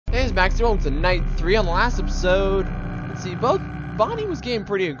Hey, it's Max. Welcome to night 3 on the last episode. Let's see, both Bonnie was getting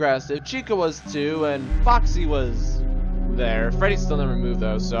pretty aggressive, Chica was too, and Foxy was there. Freddy still never moved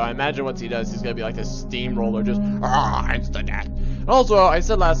though, so I imagine once he does, he's gonna be like a steamroller, just instant death. And also, I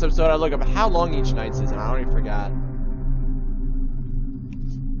said last episode I'd look up how long each night is, and I already forgot.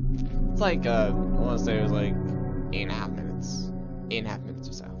 It's like I want to say it was like 8.5 minutes, 8.5 minutes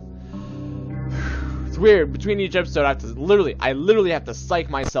or so. It's weird. Between each episode, I literally have to psych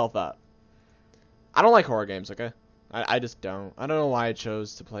myself up. I don't like horror games, okay? I just don't. I don't know why I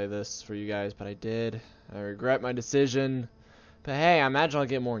chose to play this for you guys, but I did. I regret my decision. But hey, I imagine I'll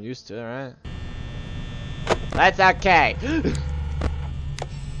get more used to it, alright? That's okay.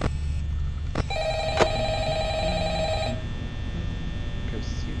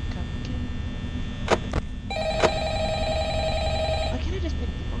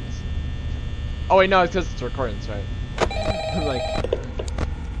 Oh wait, no, it's because it's recording, that's right. I'm like...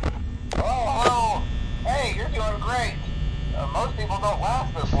 Oh, hey, you're doing great. Most people don't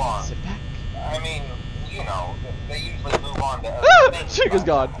last this long. Sit back. I mean, you know, they usually move on to other things. Chica's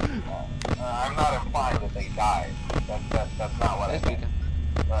gone. I'm not implying that they died. That's not what I meant.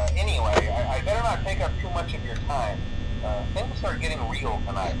 Anyway, I better not take up too much of your time. Things are getting real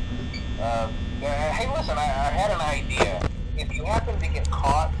tonight. Hey, listen, I had an idea. If you happen to get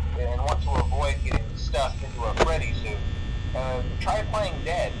caught and want to avoid getting stuffed into a Freddy suit, try playing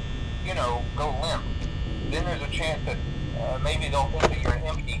dead. You know, go limp. Then there's a chance that maybe they'll think that you're an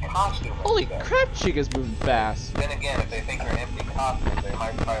empty costume. Holy crap, Chica's moving fast. Then again, if they think you're an empty costume, they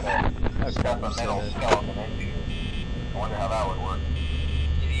might try to stuff a metal skeleton into you. I wonder how that would work.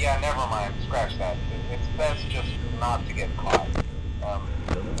 Yeah, never mind. Scratch that. It's best just not to get caught.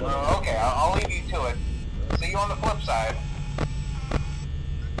 Okay, I'll leave you to it. See you on the flip side.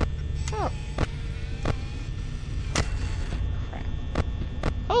 Oh. Crap.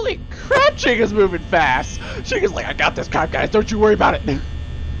 Holy crap, Chica's moving fast. Chica's like, I got this crap, guys. Don't you worry about it.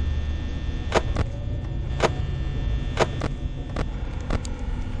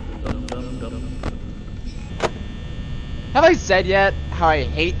 Have I said yet how I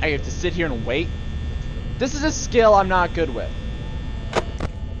have to sit here and wait? This is a skill I'm not good with.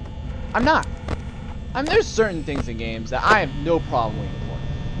 I'm not. There's certain things in games that I have no problem waiting for.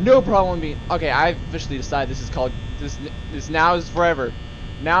 No problem being okay. I officially decided this is called this now is forever.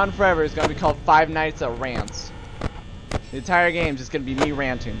 Now and forever is gonna be called 5 Nights at Rants. The entire game is just gonna be me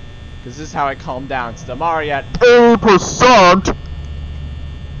ranting, because this is how I calm down. So I'm already at 80%.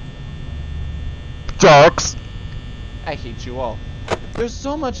 Jokes. I hate you all. There's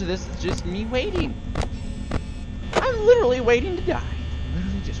so much of this that's just me waiting. I'm literally waiting to die.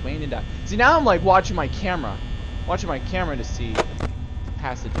 Literally just waiting to die. See, now I'm like watching my camera to see the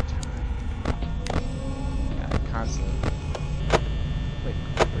passage of time. Yeah, constantly. Wait,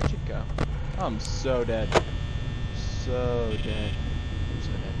 where'd you go? Oh, I'm so dead. So dead. I'm so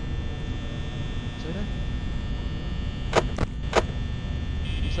dead. So dead.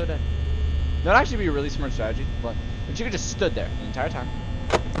 I'm so dead. That'd actually be a really smart strategy. But if you could just stood there the entire time,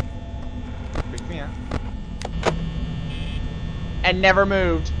 freak me out, and never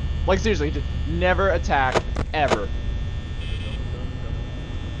moved. Like seriously, just never attack ever.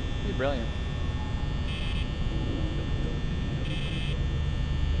 You're brilliant.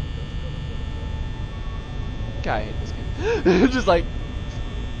 God, I hate this game. Just like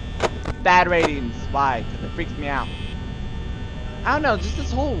bad ratings. Why? Because it freaks me out. I don't know. Just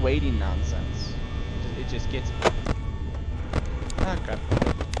this whole waiting nonsense. It just gets me. Okay.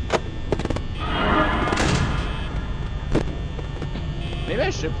 Maybe I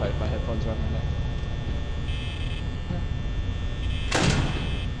should play with my headphones around my neck.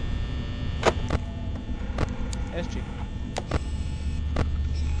 It's cheap.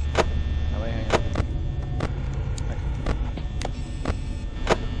 Oh wait, hang on. Okay.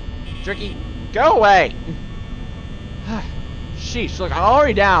 Tricky, go away! Sheesh, look, I'm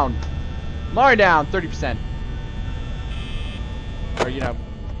already down. I'm already down 30%. Or, you know, if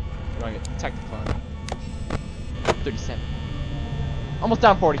you want to get technical on it. 37. Almost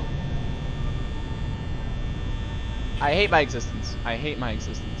down 40. I hate my existence. I hate my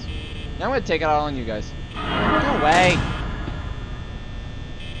existence. Now I'm gonna take it all on you guys. No way.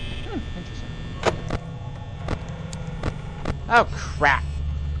 Interesting. Oh crap.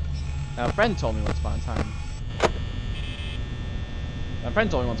 Now, a friend told me once upon a time.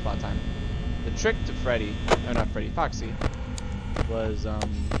 The trick to Freddy, or not Freddy, Foxy, was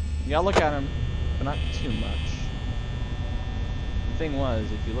you gotta look at him, but not too much. The thing was,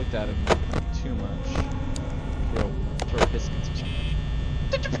 if you looked at him too much, he'll throw biscuits or something.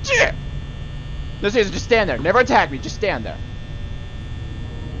 No, seriously, just stand there. Never attack me. Just stand there.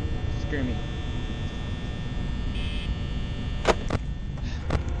 Screw me.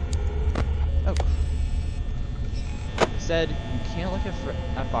 Oh. Said you can't look at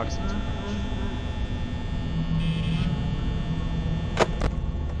Foxy too much.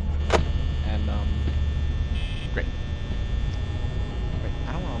 And great. Wait,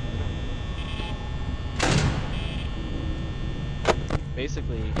 I don't want to open it up.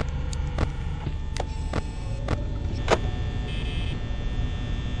 Basically.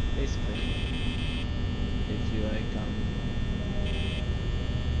 If you like,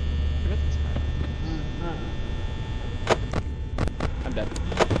 give it time. I'm dead.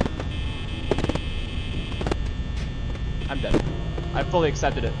 I'm dead. I fully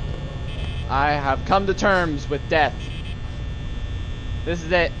accepted it. I have come to terms with death. This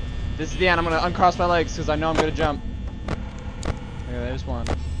is it. This is the end. I'm gonna uncross my legs because I know I'm gonna jump. Okay, there's one.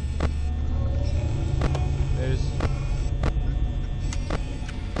 There's.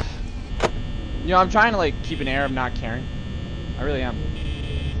 You know, I'm trying to like keep an air of not caring. I really am.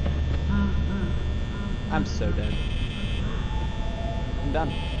 I'm so dead. I'm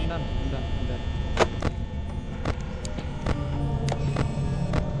done. I'm done. I'm done. I'm dead.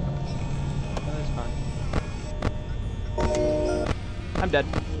 Oh, that's fine. I'm dead.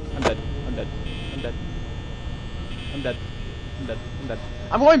 I'm dead. I'm dead. I'm dead. I'm dead. I'm dead. I'm dead.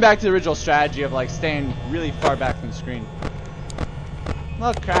 I'm going back to the original strategy of like staying really far back from the screen.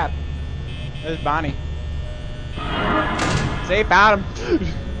 Oh crap. There's Bonnie. See, found him.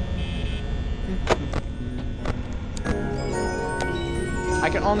 I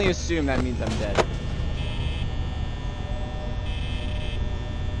can only assume that means I'm dead.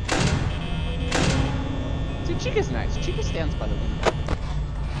 See, Chica's nice. Chica stands by the window.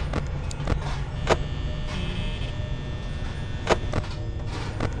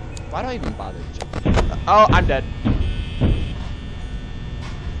 Why do I even bother jumping? Oh, I'm dead.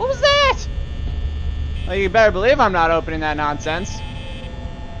 What was that? Well, you better believe I'm not opening that nonsense.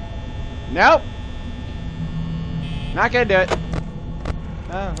 Nope. Not gonna do it.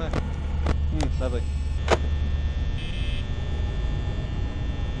 Oh, look. Lovely.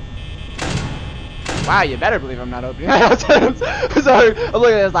 Wow, you better believe I'm not opening that nonsense. Sorry, I'm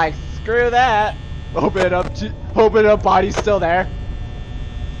looking at this like, screw that. Open it up, body's still there.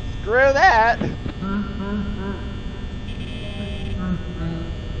 Screw that.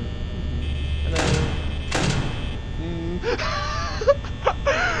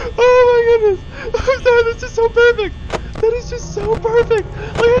 Oh my goodness! I'm sorry, that's just so perfect! That is just so perfect!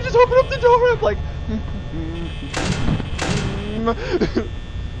 Like, I just opened up the door, I'm like...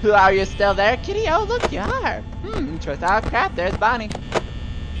 Are you still there, kitty? Oh, look, you are! Interesting. Oh, crap, there's Bonnie.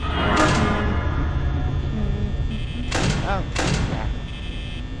 Oh, crap.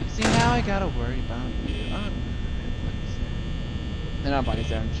 See, now I gotta worry about you. Oh, and now Bonnie's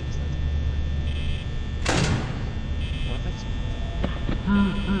there, and she's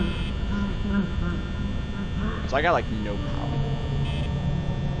so I got like no power.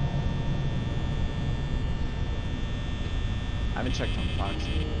 I haven't checked on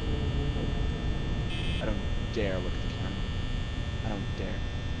Foxy. I don't dare look at the camera. I don't dare.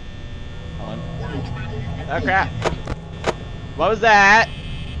 Hold on. Oh crap! What was that?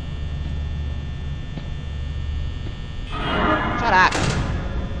 Shut up!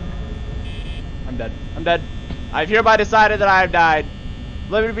 I'm dead. I'm dead. I've hereby decided that I have died.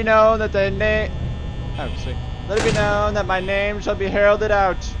 Let it be known that the name... Oh, sweet. Let it be known that my name shall be heralded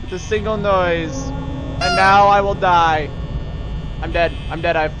out with a single noise. And now I will die. I'm dead. I'm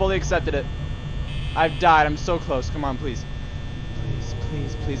dead. I've fully accepted it. I've died. I'm so close. Come on, please. Please,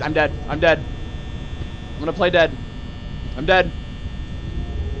 please, please. I'm dead. I'm dead. I'm gonna play dead. I'm dead.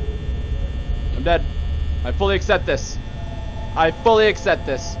 I'm dead. I fully accept this. I fully accept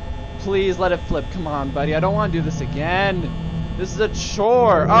this. Please let it flip. Come on, buddy. I don't want to do this again. This is a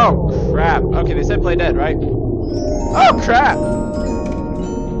chore. Oh, crap. Okay, they said play dead, right? Oh, crap.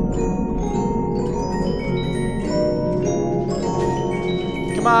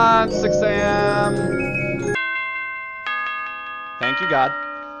 Come on, 6 a.m. Thank you, God.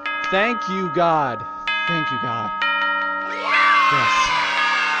 Thank you, God. Thank you, God.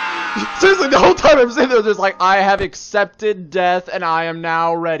 Yes. Seriously, the whole time I'm sitting there just like, I have accepted death and I am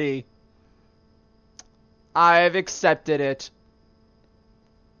now ready. I've accepted it.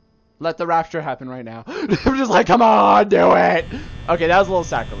 Let the rapture happen right now. I'm just like, come on, do it. Okay, that was a little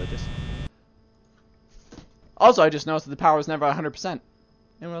sacrilegious. Also, I just noticed that the power was never 100%.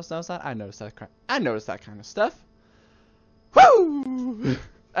 Anyone else notice that? I noticed that crap. I noticed that kind of stuff. Woo!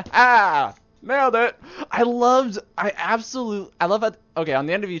 Ah! Nailed it! I love it. Okay, on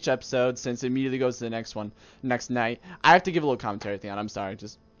the end of each episode, since it immediately goes to the next one, next night, I have to give a little commentary at the end. I'm sorry,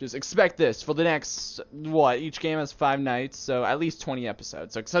 just Just expect this for the next, what, each game has 5 nights, so at least 20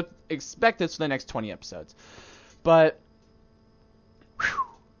 episodes. So expect this for the next 20 episodes. But, whew,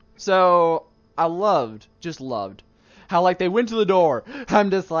 so, I just loved, how, like, they went to the door.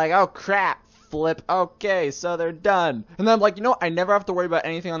 I'm just like, oh, crap, flip, okay, so they're done. And then I'm like, you know what, I never have to worry about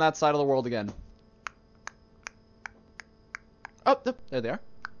anything on that side of the world again. Oh, there they are.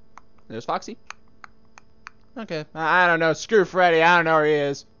 There's Foxy. Okay, I don't know, screw Freddy, I don't know where he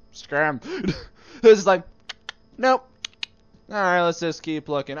is. Screw him. This is like, nope. Alright, let's just keep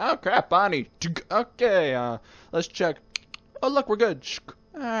looking. Oh crap, Bonnie. Okay, let's check. Oh look, we're good.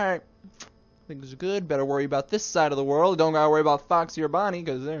 Alright. Things are good. Better worry about this side of the world. Don't gotta worry about Foxy or Bonnie,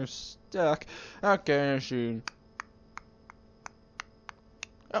 because they're stuck. Okay, shoot.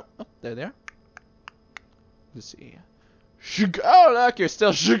 Oh, there they are. Let's see. Oh look, you're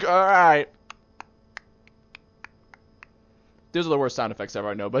still alright. These are the worst sound effects ever,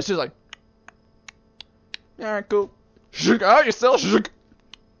 I know, but it's just like, alright, cool. Oh, you're still shook.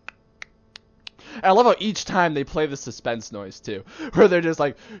 And I love how each time they play the suspense noise too, where they're just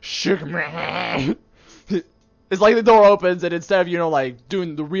like, shook. It's like the door opens, and instead of, you know, like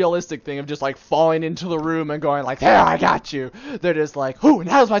doing the realistic thing of just like falling into the room and going like, there, I got you, they're just like, ooh,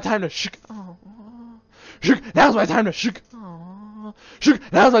 now's my time to shook. Oh, shook. Now's my time to shook. Oh, shook.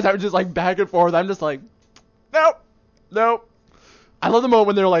 Now's my time to just like back and forth. I'm just like, nope, nope. I love the moment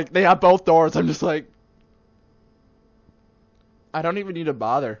when they're like, they have both doors. I'm just like, I don't even need to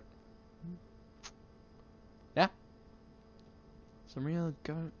bother. Yeah. Some real,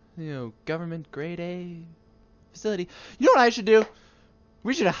 government grade A facility. You know what I should do?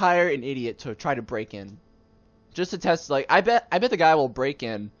 We should hire an idiot to try to break in. Just to test, like, I bet the guy will break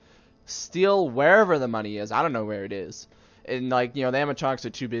in, steal wherever the money is. I don't know where it is. And, like, you know, the animatronics are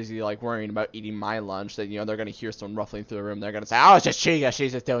too busy, like, worrying about eating my lunch that, you know, they're going to hear someone ruffling through the room. They're going to say, oh, it's just Chica.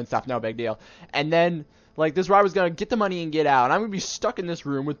 She's just doing stuff. No big deal. And then, like, this robber's going to get the money and get out. And I'm going to be stuck in this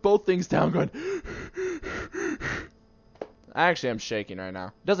room with both things down going. Actually, I'm shaking right now.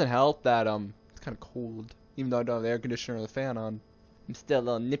 It doesn't help that, it's kind of cold. Even though I don't have the air conditioner or the fan on. I'm still a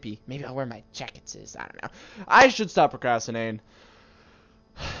little nippy. Maybe I'll wear my jackets. I don't know. I should stop procrastinating.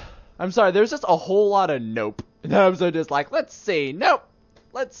 I'm sorry, there's just a whole lot of nope. And I'm so just like, let's see, nope.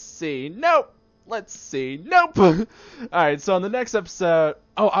 Let's see, nope. Let's see, nope. Alright, so on the next episode,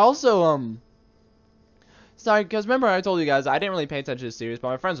 oh, I also, sorry, because remember I told you guys, I didn't really pay attention to the series, but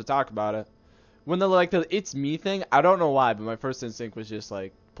my friends would talk about it. When they're like, the it's me thing, I don't know why, but my first instinct was just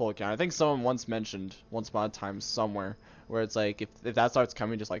like, pull a count. I think someone once mentioned, once upon a time somewhere, where it's like, if that starts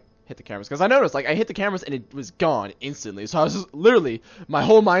coming, just like, hit the cameras. Because I noticed, like, I hit the cameras and it was gone instantly. So I was just, literally, my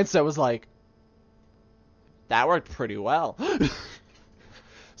whole mindset was like, that worked pretty well.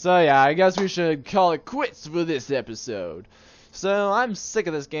 So yeah, I guess we should call it quits for this episode. So I'm sick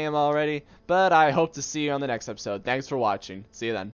of this game already, but I hope to see you on the next episode. Thanks for watching. See you then.